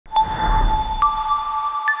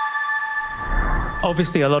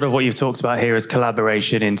Obviously, a lot of what you've talked about here is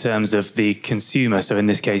collaboration in terms of the consumer. So in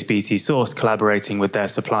this case, BT Source collaborating with their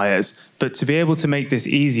suppliers. But to be able to make this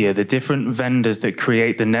easier, the different vendors that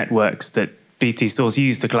create the networks that BT Source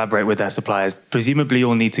use to collaborate with their suppliers, presumably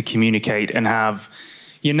all need to communicate and have...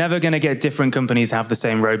 You're never going to get different companies have the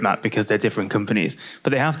same roadmap because they're different companies,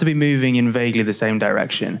 but they have to be moving in vaguely the same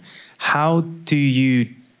direction. How do you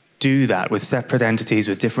do that with separate entities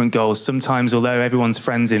with different goals? Sometimes, although everyone's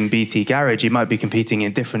friends in BT Garage, you might be competing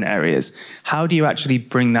in different areas. How do you actually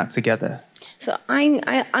bring that together? So I'm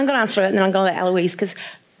going to answer it, and then I'm going to let Eloise, because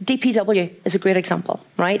DPW is a great example,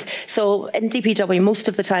 right? So in DPW, most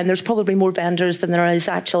of the time, there's probably more vendors than there is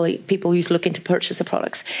actually people who's looking to purchase the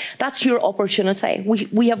products. That's your opportunity.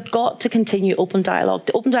 We have got to continue open dialogue.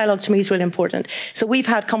 The open dialogue to me is really important. So we've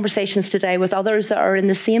had conversations today with others that are in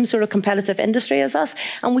the same sort of competitive industry as us,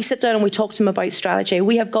 and we sit down and we talk to them about strategy.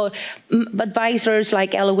 We have got advisors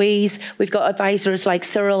like Eloise, we've got advisors like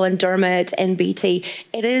Cyril and Dermot in BT.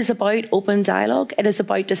 It is about open dialogue. It is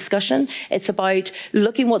about discussion. It's about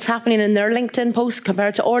looking what's happening in their LinkedIn posts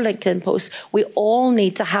compared to our LinkedIn posts. We all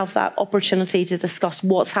need to have that opportunity to discuss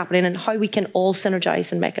what's happening and how we can all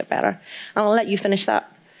synergize and make it better. And I'll let you finish that.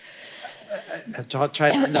 I'll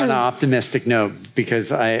try on an optimistic note, because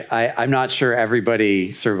I'm not sure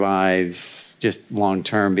everybody survives just long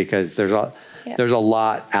term, because there's a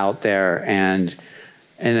lot out there, and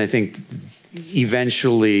I think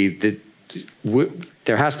eventually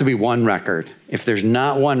there has to be one record. If there's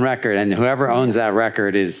not one record, and whoever owns that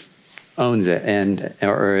record owns it,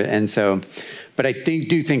 and so, but I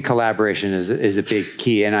do think collaboration is a big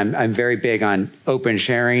key, and I'm very big on open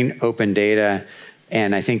sharing, open data,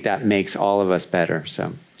 and I think that makes all of us better.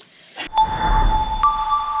 So.